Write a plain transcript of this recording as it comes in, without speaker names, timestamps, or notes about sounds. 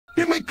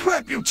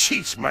Crab, you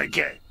cheats, my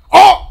guy.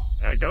 Oh!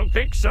 I don't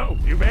think so.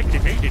 You've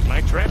activated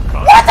my trap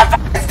card. What the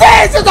f is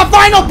this? Is the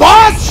final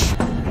boss?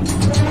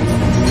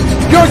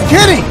 You're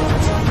kidding!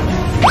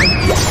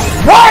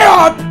 What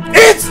up?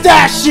 It's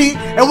Dashie,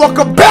 and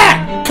welcome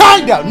back!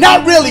 Kinda,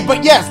 not really,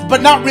 but yes,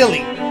 but not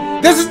really.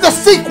 This is the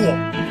sequel.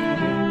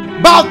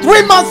 About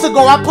 3 months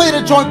ago, I played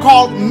a joint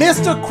called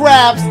Mr.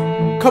 Krabs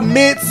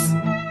Commits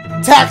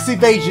Tax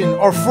Evasion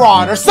or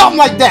Fraud or something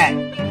like that.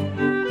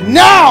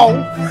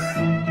 Now,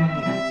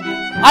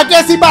 I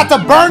guess he about to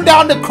burn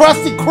down the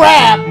Krusty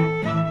Krab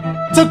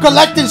to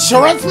collect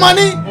insurance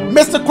money?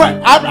 Mr.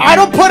 Krab, I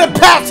don't put it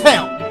past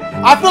him.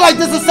 I feel like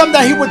this is something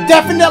that he would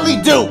definitely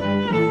do.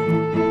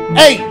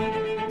 Hey,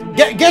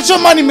 get your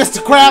money, Mr.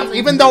 Krabs,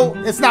 even though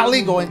it's not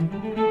legal and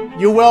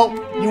you will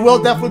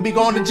definitely be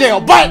going to jail.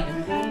 But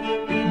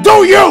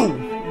do you?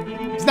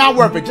 It's not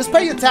worth it. Just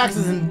pay your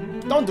taxes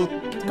and don't do.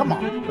 Come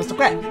on, Mr.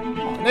 Krabs.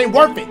 It ain't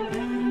worth it.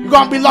 You're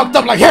gonna be locked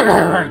up like here.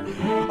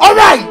 All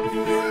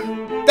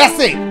right, that's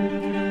it.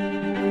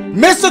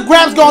 Mr.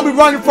 Krabs gonna be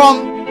running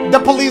from the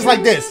police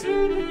like this.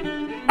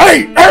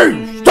 Hey,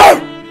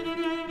 stop!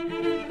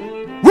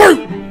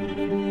 Wait!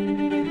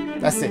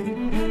 That's it.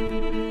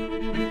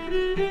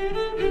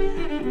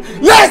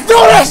 Let's do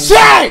this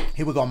shit!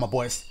 Here we go, my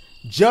boys.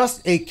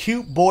 Just a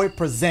Cute Boy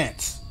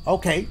presents.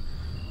 Okay.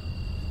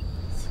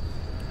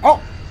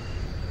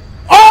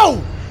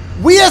 Oh!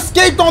 We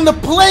escaped on the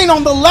plane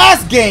on the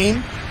last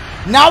game.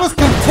 Now it's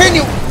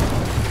continuing.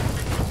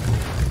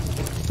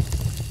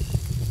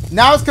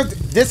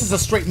 This is a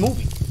straight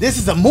movie. This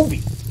is a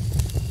movie.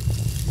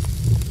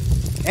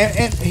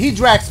 And he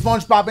dragged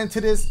SpongeBob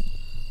into this.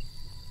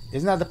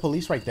 Isn't that the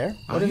police right there?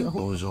 Are you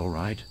boys all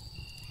right?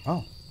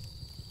 Oh.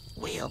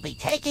 We'll be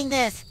taking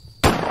this.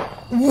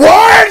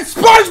 What?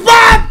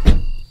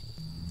 SpongeBob!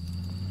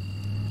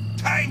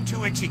 Time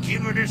to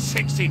execute Order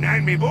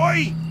 69, me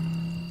boy.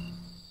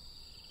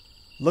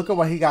 Look at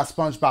what he got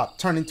SpongeBob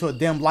turned into a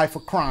damn life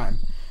of crime.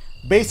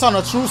 Based on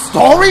a true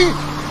story?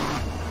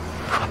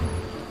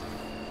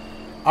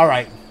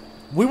 Alright.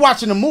 We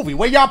watching a movie.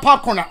 Where y'all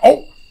popcorn at?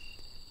 Oh!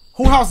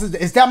 Who house is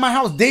that? Is that my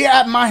house? They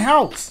at my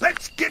house.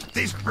 Let's get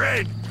this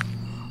bread.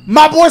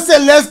 My boy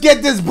said, let's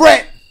get this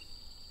bread.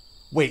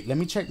 Wait, let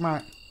me check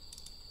my...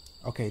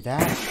 Okay,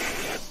 that...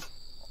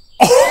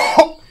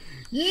 Oh!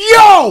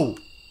 Yo!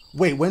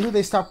 Wait, when do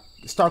they start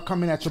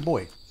coming at your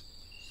boy?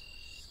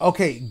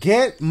 Okay,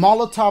 get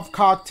Molotov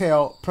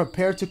cocktail.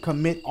 Prepare to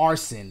commit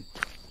arson.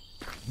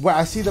 Where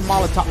I see the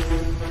Molotov...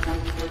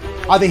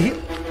 Are they here?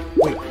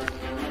 Wait.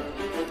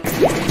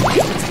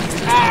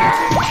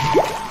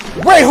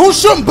 Wait, who's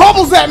shooting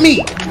bubbles at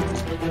me?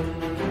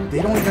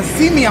 They don't even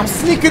see me. I'm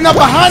sneaking up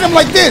behind them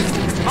like this.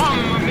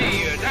 Mamma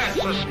mia, that's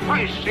a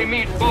spicy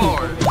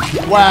meatball.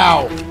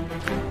 Wow.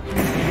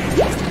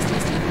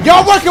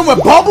 Y'all working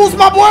with bubbles,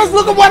 my boys?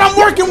 Look at what I'm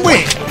working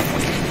with.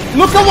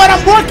 Look at what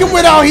I'm working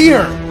with out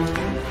here.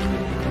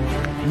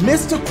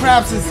 Mr.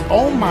 Krabs is...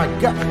 Oh, my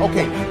God.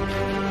 Okay.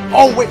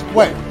 Oh, wait.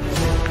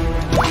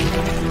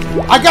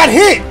 I got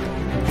hit.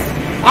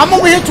 I'm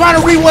over here trying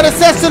to read what it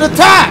says to the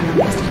top.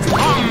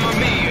 Mamma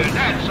mia,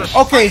 that's a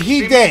Okay,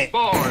 he dead.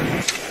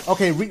 meatball.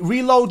 Okay,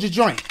 reload your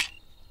joint.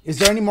 Is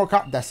there any more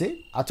That's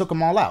it? I took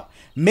them all out.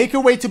 Make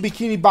your way to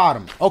Bikini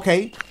Bottom.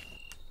 Okay.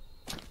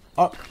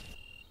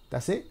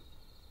 That's it?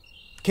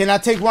 Can I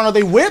take one of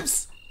the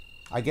whips?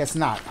 I guess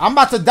not. I'm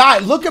about to die.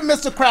 Look at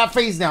Mr. Krab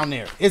face down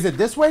there. Is it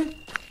this way?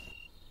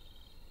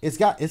 It's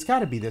got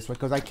to be this way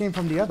because I came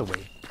from the other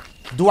way.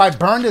 Do I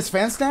burn this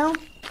fence down?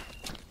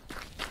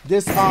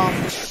 This,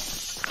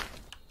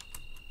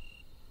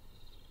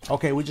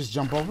 Okay, we just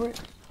jump over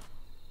it?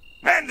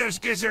 Man, those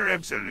guys are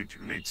absolute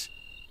mates.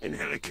 And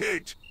hella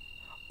good.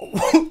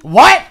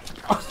 What?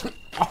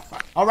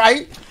 All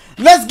right.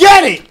 Let's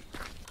get it.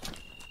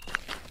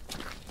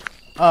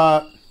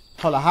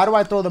 Hold on. How do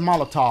I throw the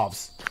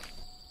Molotovs?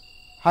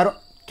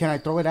 Can I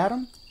throw it at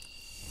him?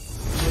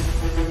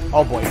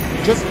 Oh boy.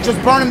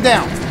 Just burn him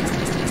down.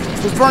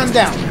 Just burn him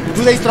down.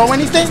 Do they throw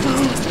anything?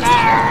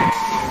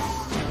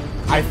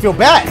 I feel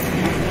bad.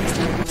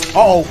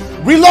 Uh-oh.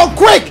 Reload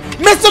quick!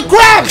 Mr.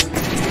 Krabs!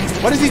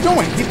 What is he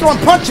doing? He's throwing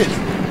punches.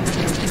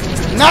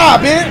 Nah,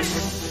 bitch.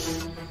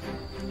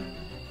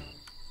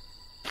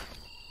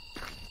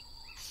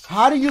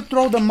 How do you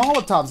throw the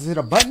Molotovs? Is it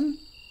a button?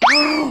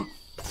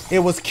 It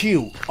was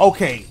Q.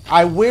 Okay.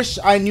 I wish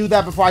I knew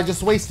that before I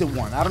just wasted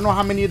one. I don't know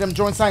how many of them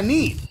joints I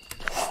need.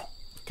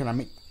 Can I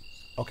make...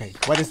 Okay.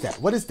 What is that?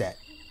 What is that?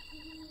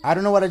 I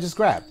don't know what I just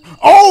grabbed.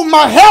 Oh,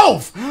 my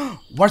health!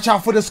 Watch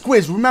out for the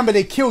squids. Remember,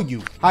 they kill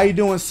you. How you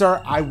doing,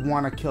 sir? I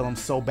want to kill him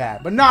so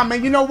bad. But nah,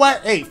 man, you know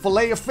what? Hey,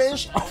 fillet of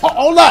fish?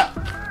 Hold up.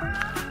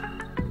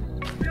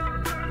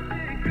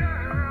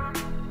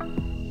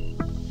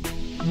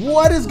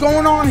 What is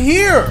going on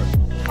here?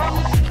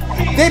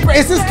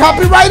 Is this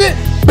copyrighted?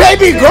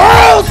 Baby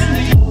girls!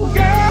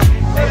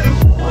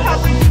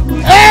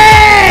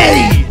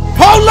 Hey!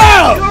 Hold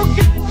up!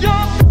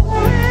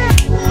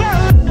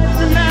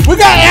 We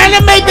got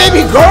anime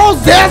baby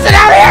girls dancing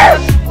out here!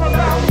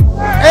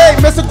 Hey,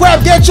 Mr.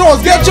 Krab, get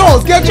yours, get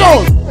yours, get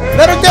yours!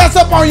 Let her dance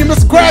up on you,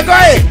 Mr. Krab, go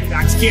ahead!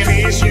 give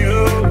me a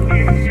shoe.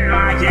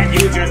 I can't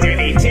use just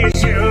any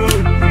tissue.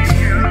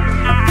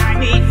 I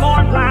need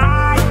more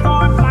life,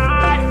 more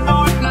life,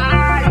 more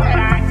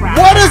life.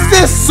 What is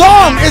this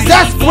song? Is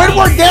that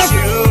Squidward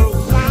dancing?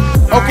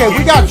 Okay,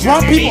 we got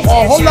drunk people.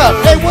 Oh, hold up.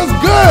 Hey, what's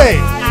good?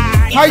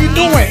 How you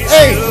doing?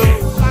 Hey,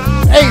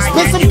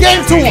 spit some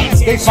game to them.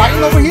 They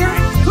fighting over here?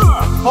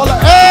 Hold up.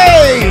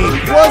 Hey,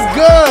 what's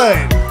good?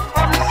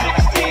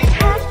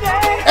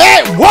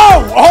 Hey,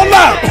 whoa, hold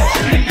up.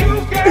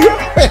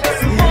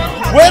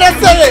 Wait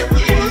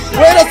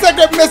a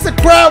second, Mr.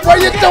 Krab.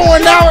 What you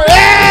doing now?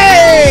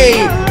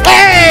 Hey,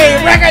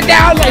 record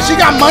down. She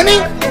got money?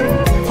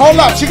 Hold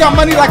up, she got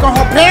money like on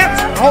her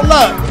pants? Hold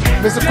up,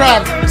 Mr.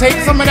 Krabs, take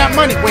some of that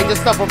money. Wait, this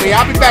stuff over here.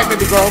 I'll be back,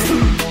 baby girl.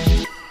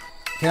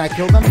 Can I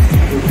kill them?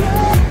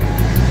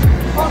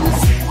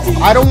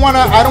 I don't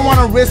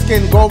wanna risk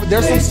it and go over.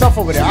 There's some stuff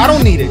over there. I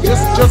don't need it.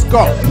 Just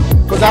go,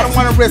 cause I don't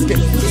wanna risk it.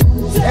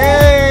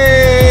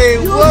 Hey,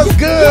 what's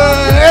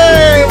good?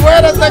 Hey,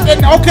 wait a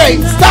second.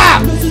 Okay,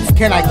 stop.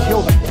 Can I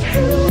kill them?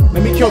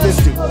 Let me kill this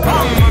dude.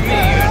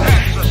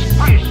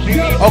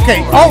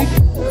 Okay. Oh.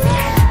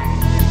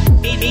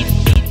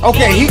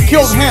 Okay, he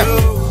killed him.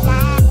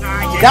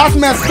 That's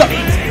messed up.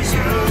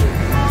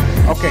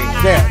 Okay,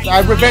 there. I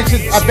avenge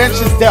his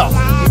death.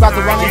 He's about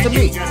to run into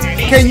me.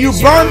 Can you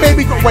burn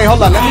baby? Wait,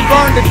 hold on. Let me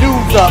burn the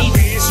dudes up.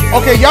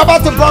 Okay, y'all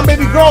about to burn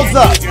baby girls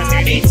up.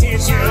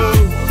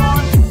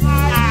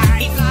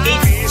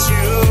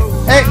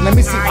 Hey, let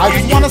me see. I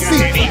just want to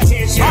see.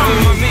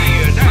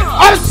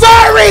 I'm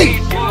sorry.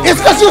 It's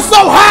because you're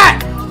so hot.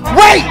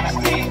 Wait.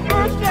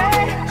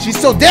 She's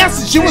still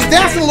dancing. She was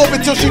dancing a little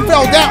bit till she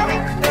fell down.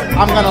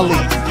 I'm gonna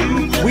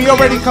leave. We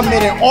already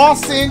committed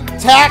arson,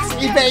 tax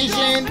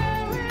evasion,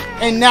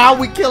 and now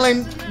we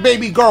killing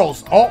baby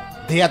girls. Oh,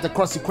 they had the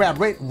Krusty Krab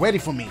ready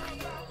for me.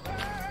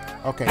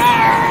 Okay.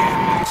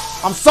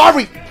 I'm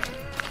sorry.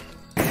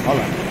 Hold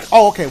on.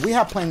 Oh, okay. We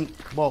have plenty.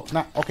 Well,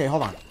 not. Okay,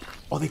 hold on.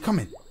 Oh, they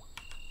coming.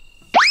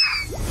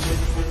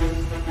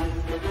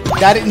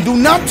 That didn't do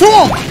nothing to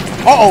them.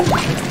 Uh-oh.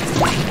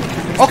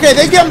 Okay,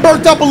 they getting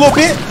burnt up a little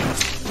bit.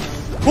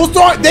 Who's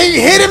throwing? They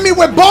hitting me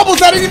with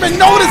bubbles. I didn't even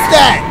notice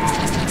that.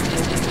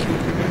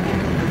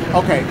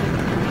 Okay.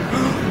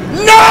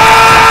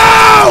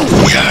 No!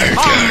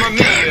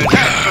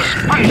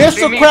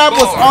 Mr. Krab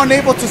was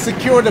unable to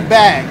secure the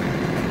bag.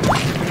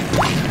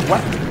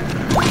 What?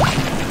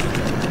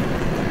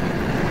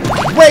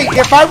 Wait,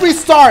 if I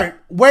restart,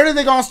 where are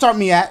they gonna start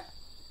me at?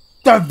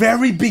 The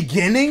very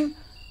beginning?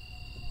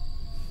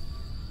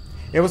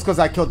 It was because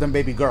I killed them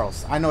baby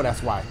girls. I know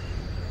that's why.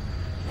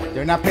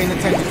 They're not paying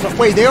attention. So,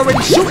 wait, they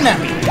already shooting at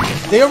me.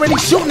 They already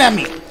shooting at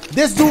me.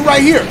 This dude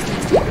right here.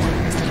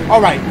 All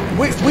right,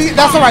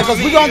 that's all right, because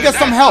we're gonna get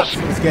some help.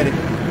 Let's get it.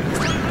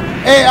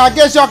 Hey, I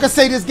guess y'all can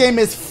say this game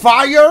is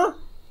fire.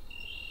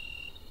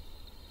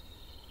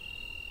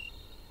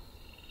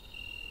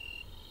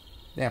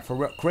 Damn, for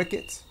real,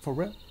 crickets, for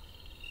real.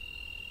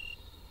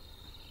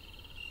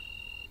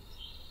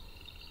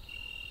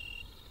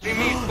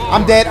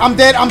 I'm dead. He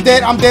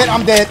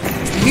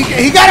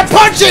got a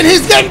punch in.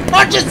 He's getting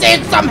punches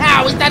in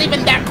somehow. He's not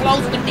even that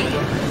close to me.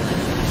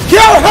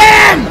 Kill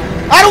him!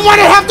 I don't want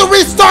to have to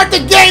restart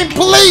the game,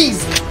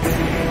 please.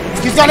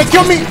 He's gonna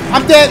kill me.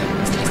 I'm dead.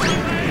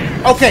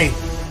 Okay.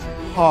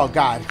 Oh,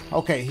 God.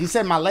 Okay, he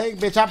said my leg.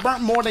 Bitch, I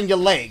burnt more than your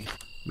leg.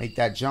 Make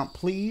that jump,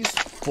 please.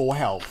 Full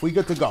health. We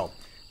good to go.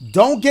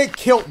 Don't get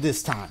killed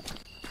this time.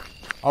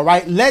 All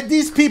right? Let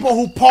these people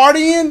who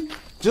partying,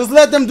 just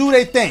let them do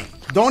their thing.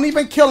 Don't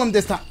even kill them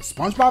this time.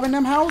 SpongeBob in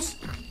them house?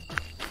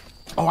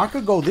 Oh, I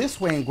could go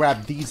this way and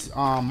grab these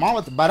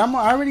Molotovs, but I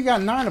already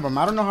got 9 of them.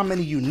 I don't know how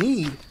many you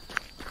need.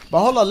 But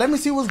hold on, let me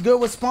see what's good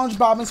with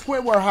SpongeBob and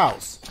Squidward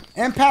house.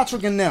 And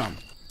Patrick and them.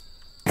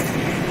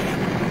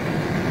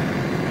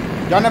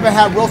 Y'all never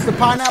had roasted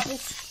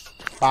pineapples?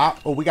 Bob.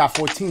 Oh, we got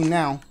 14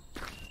 now.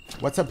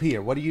 What's up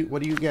here? What do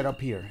you get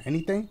up here?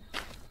 Anything?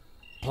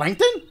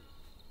 Plankton?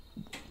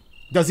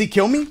 Does he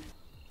kill me?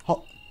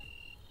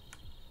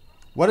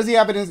 What does he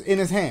have in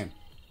his hand?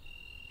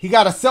 He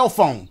got a cell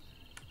phone.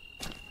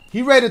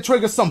 He ready to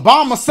trigger some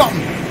bomb or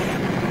something.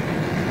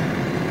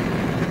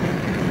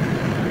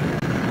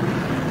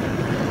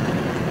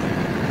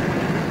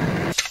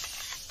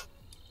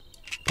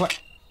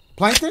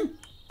 Plankton?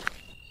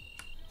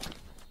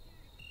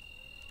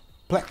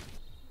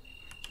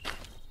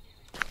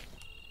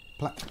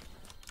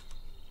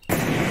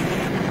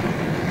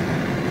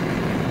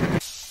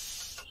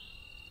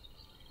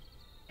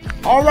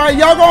 All right,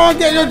 y'all go on,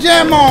 get your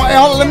jam on. Hey,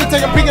 hold on, let me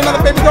take a peek at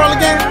another baby girl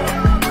again.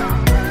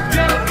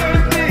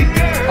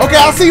 Okay,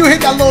 I see you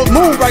hit that little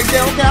move right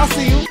there. Okay, I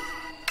see you.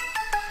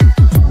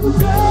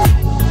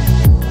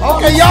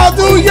 Okay, y'all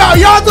do you.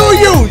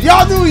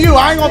 Y'all do you.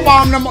 I ain't gonna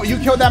bomb no more. You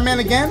killed that man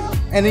again,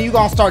 and then you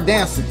gonna start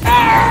dancing.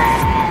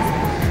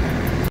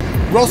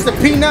 Roasted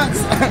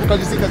peanuts. Cause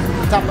you see the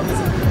top of this.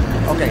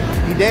 Okay,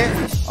 he dead?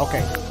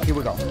 Okay, here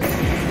we go.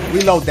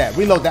 Reload that.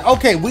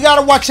 Okay, we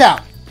gotta watch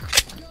out.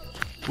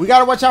 We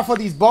gotta watch out for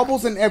these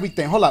bubbles and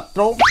everything. Hold up.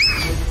 Throw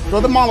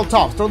the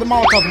Molotovs.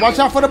 Watch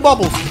out for the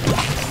bubbles.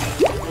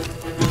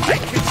 I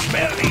can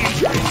smell the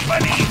insurance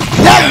money.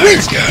 That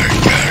reach.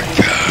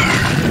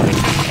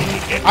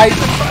 I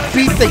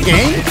beat the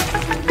game.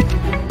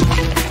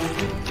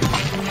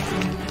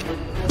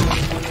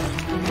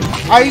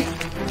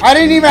 I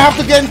didn't even have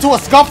to get into a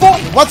scuffle.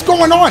 What's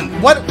going on?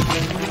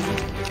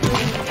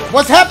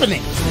 What's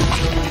happening?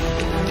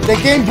 The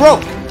game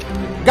broke,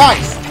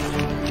 guys.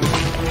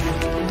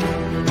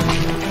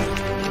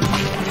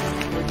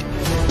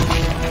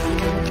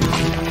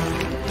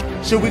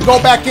 Should we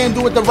go back in and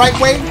do it the right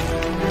way?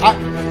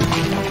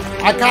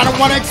 I kind of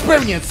want to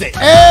experience it.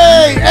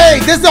 Hey,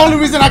 this is the only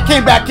reason I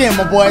came back in,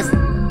 my boys.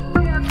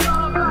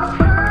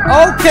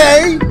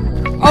 Okay.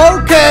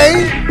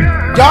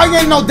 Y'all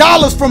ain't no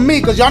dollars from me,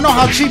 because y'all know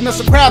how cheap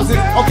Mr. Krabs is.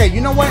 Okay, you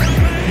know what?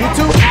 You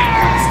two,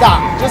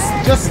 stop.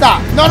 Just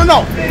stop.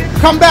 No.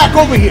 Come back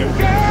over here.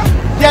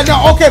 Yeah,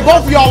 no, okay,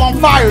 both of y'all on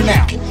fire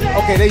now.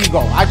 Okay, there you go.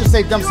 I just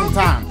saved them some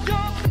time.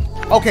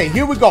 Okay,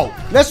 here we go.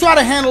 Let's try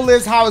to handle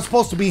this how it's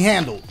supposed to be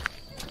handled.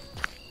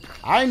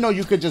 I didn't know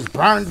you could just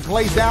burn the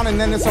place down and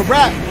then it's a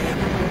wrap.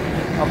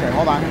 Okay,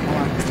 hold on.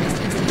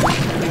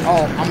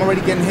 Oh, I'm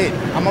already getting hit.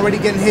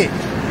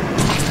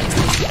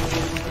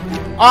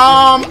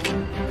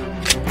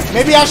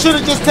 Maybe I should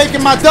have just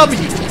taken my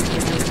W.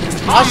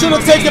 I should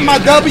have taken my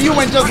W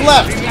and just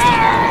left.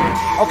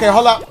 Okay,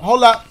 hold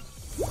up.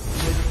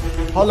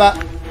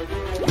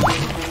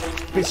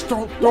 Bitch,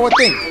 throw a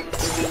thing.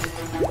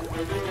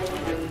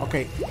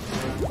 Okay.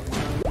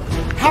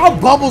 How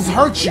bubbles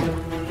hurt you?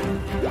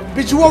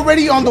 Bitch, you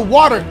already on the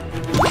water.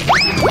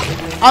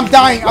 I'm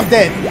dying. I'm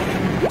dead.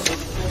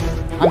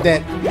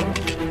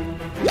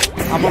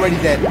 I'm already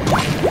dead.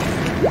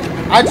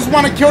 I just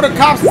want to kill the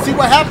cops and see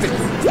what happens.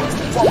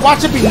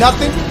 Watch it be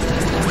nothing.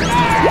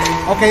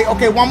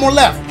 Okay, one more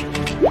left.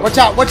 Watch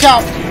out.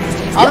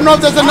 I don't know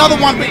if there's another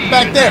one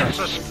back there.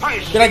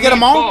 Did I get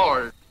them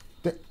all?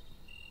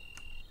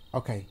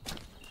 Okay.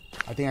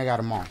 I think I got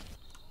them all.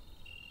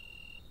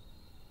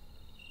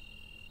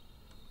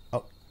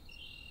 Oh.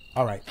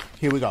 All right.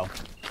 Here we go.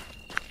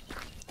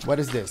 What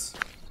is this?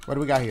 What do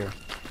we got here?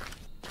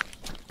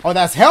 Oh,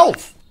 that's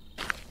health.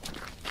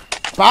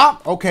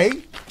 Bop.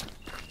 Okay.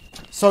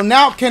 So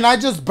now, can I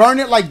just burn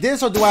it like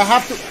this, or do I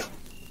have to?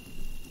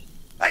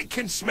 I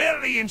can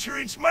smell the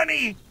insurance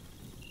money.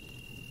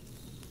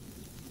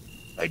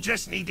 I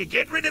just need to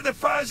get rid of the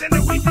fuzz and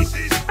the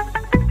witnesses.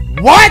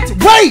 What?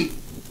 Wait!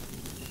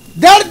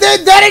 That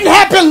didn't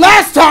happen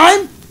last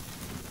time!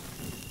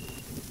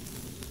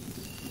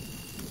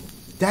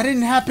 That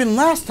didn't happen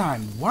last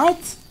time.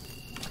 What?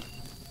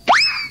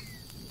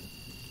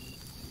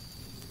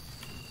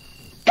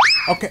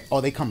 Okay.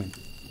 Oh, they coming.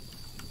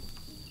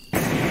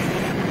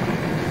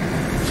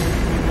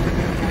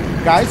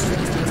 Guys.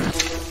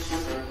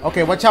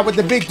 Okay, watch out with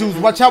the big dudes.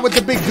 Watch out.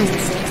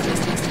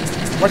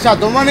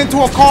 Don't run into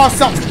a car or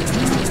something.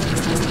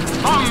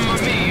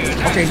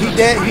 Okay, he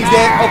dead.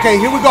 Okay,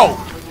 here we go.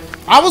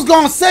 I was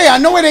gonna say, I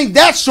know it ain't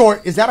that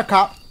short. Is that a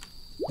cop?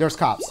 There's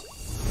cops.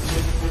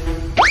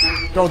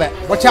 Throw that.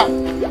 Watch out.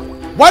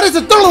 What is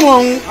a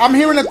thulong? I'm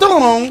hearing a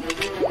thulong.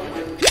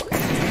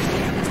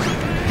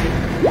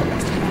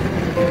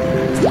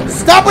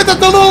 Stop with the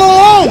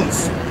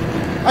thulongs.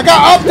 I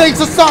got updates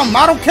or something.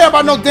 I don't care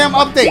about no damn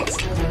updates.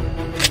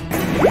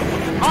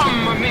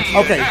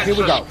 Okay, here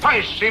we go.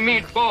 Spicy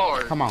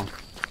meatball. Come on.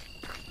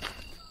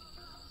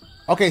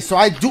 Okay, so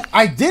I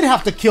did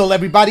have to kill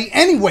everybody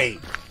anyway.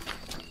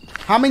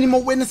 How many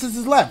more witnesses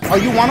is left? Are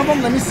you one of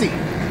them? Let me see.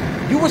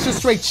 You was just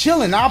straight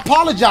chilling. I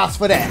apologize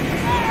for that.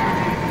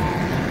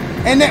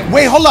 And then,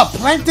 wait, hold up.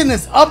 Plankton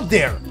is up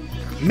there.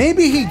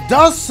 Maybe he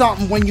does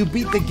something when you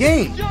beat the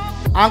game.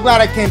 I'm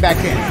glad I came back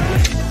in.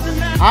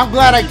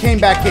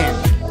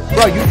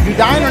 Bro, you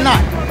dying or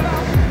not?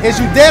 Is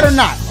you dead or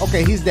not?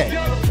 Okay, he's dead.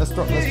 Let's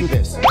do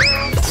this.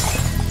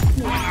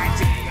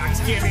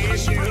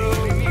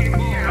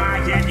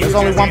 There's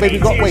only one baby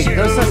girl. Wait,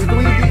 there's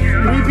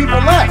three people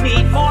left.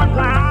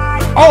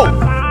 Oh!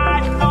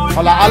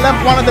 Hold on, I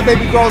left one of the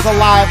baby girls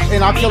alive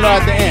and I'll kill her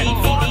at the end.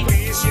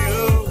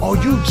 Oh,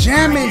 you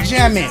jamming.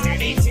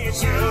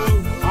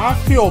 I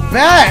feel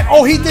bad.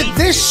 Oh, he did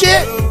this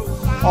shit?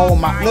 Oh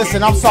my,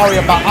 listen, I'm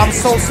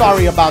so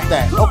sorry about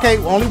that. Okay,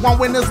 only one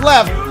witness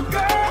left.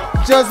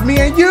 Just me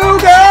and you,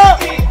 girl.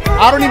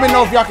 I don't even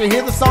know if y'all can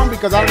hear the song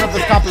because I don't know if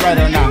it's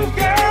copyrighted or not.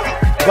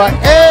 But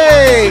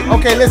hey,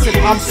 okay, listen,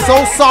 I'm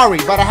so sorry,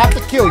 but I have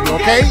to kill you,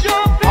 okay?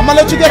 I'm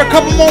gonna let you get a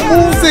couple more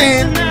moves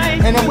in,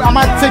 and then I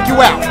might take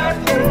you out.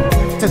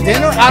 To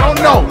dinner? I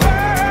don't know.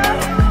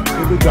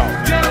 Here we go.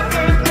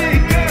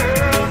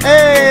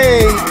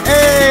 Hey,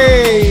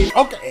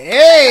 okay,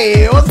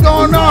 hey, what's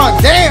going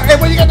on? Damn, hey,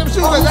 where you got them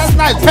shoes? That's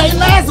nice. Pay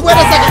less? Wait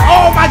a second.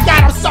 Oh my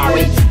God, I'm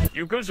sorry.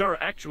 You guys are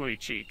actually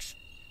cheeks.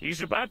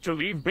 He's about to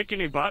leave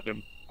Bikini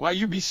Bottom. Why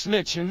you be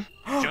snitching?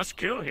 Just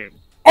kill him.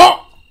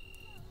 Oh!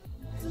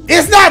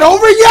 It's not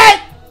over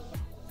yet?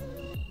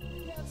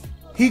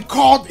 He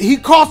called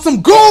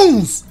some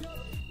goons.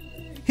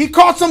 He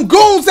caught some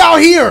goons out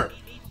here.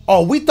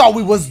 Oh, we thought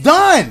we was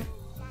done.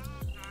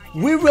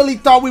 We really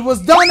thought we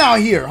was done out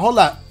here. Hold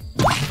up.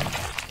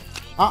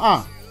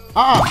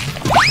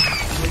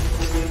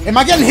 Am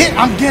I getting hit?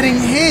 I'm getting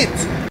hit.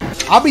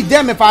 I'll be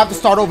damned if I have to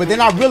start over. They're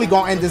not really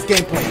gonna end this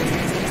gameplay.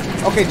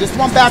 Okay, just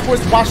run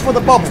backwards. Watch for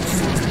the bubbles.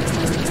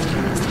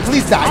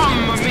 Please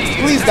die.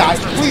 Please die.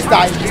 Please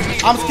die.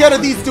 I'm scared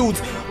of these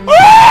dudes.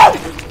 Ah!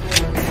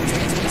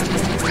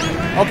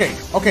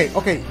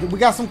 Okay. We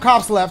got some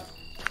cops left.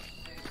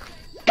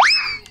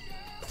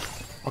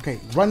 Okay,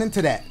 run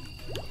into that.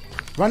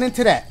 Run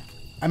into that.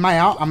 Am I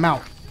out? I'm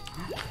out.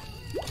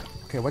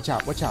 Okay, watch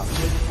out. Okay,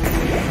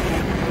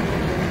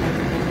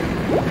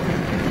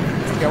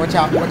 watch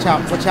out.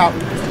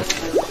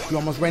 You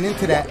almost ran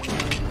into that.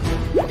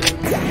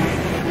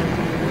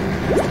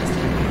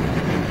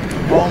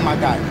 Oh my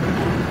god.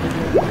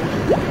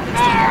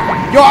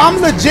 Yo,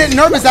 I'm legit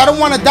nervous. I don't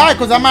want to die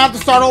because I'm going to have to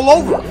start all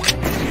over.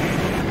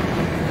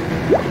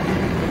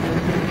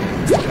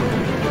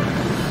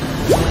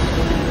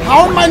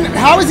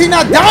 How is he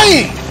not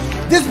dying?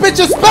 This bitch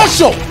is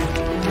special.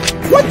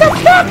 What the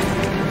fuck?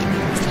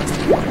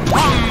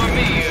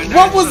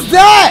 What was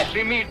that?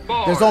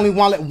 There's only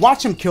one.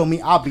 Watch him kill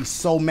me. I'll be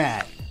so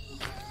mad.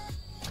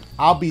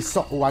 Oh,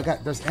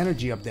 there's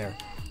energy up there.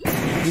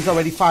 He's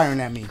already firing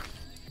at me.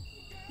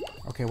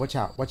 Okay, watch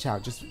out.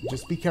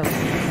 Just be careful.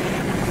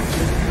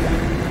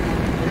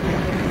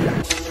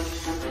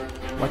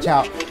 Watch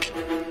out.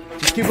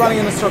 Just keep running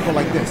in a circle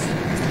like this.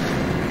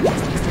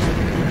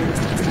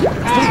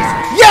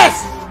 Please.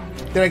 Yes!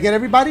 Did I get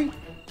everybody?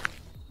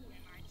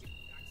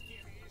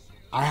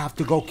 I have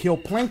to go kill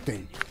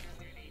Plankton.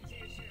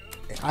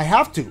 I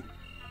have to.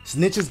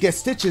 Snitches get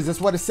stitches.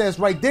 That's what it says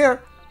right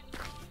there.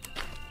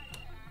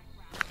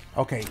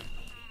 Okay.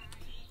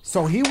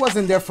 So he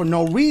wasn't there for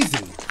no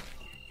reason.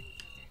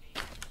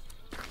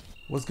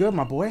 What's good,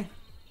 my boy?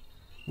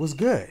 What's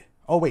good?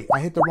 Oh, wait. I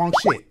hit the wrong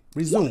shit.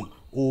 Resume.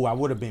 Oh, I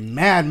would have been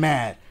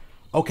mad.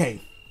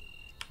 Okay.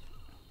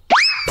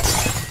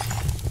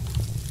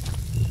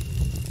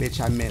 Bitch,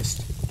 I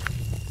missed.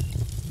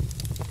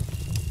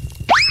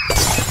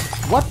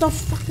 What the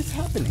fuck is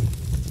happening?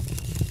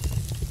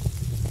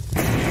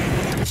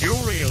 You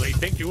really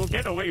think you will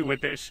get away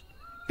with this?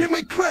 Give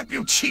me crap,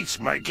 you cheats,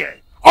 my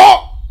guy.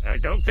 Oh! I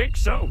don't think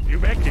so.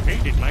 You've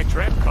activated my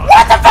trap card.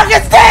 What the fuck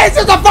is this?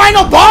 Is the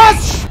final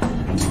boss?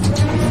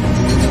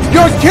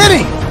 You're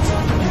kidding!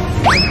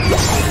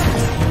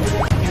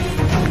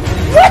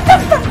 What the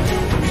fuck?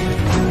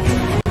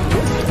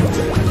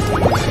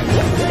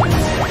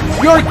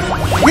 You're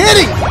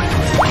kidding!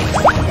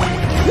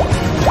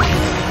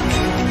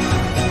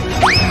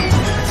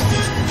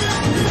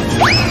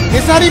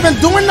 It's not even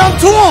doing nothing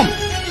to him!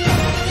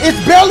 It's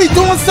barely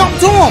doing something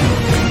to him!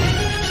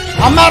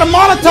 I'm out of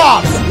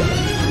Molotovs!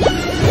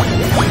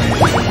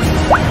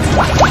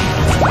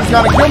 He's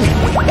gonna kill me.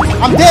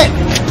 I'm dead!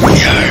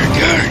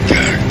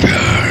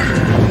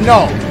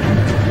 No.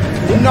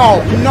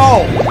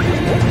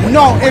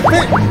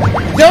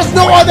 There's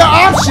no other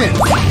option!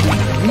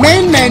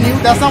 Main menu,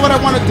 that's not what I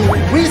want to do.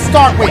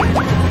 Restart, wait.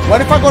 What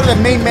if I go to the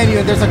main menu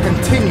and there's a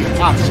continue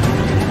option?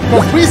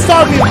 Because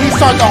restart means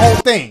restart the whole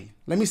thing.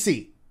 Let me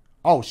see.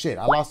 Oh shit,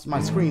 I lost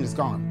my screen, it's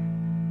gone.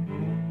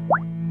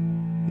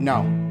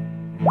 No.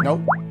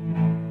 Nope.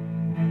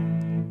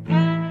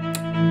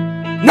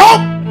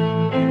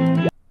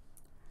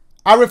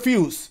 I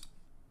refuse.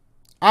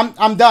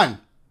 I'm done.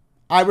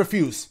 I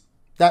refuse.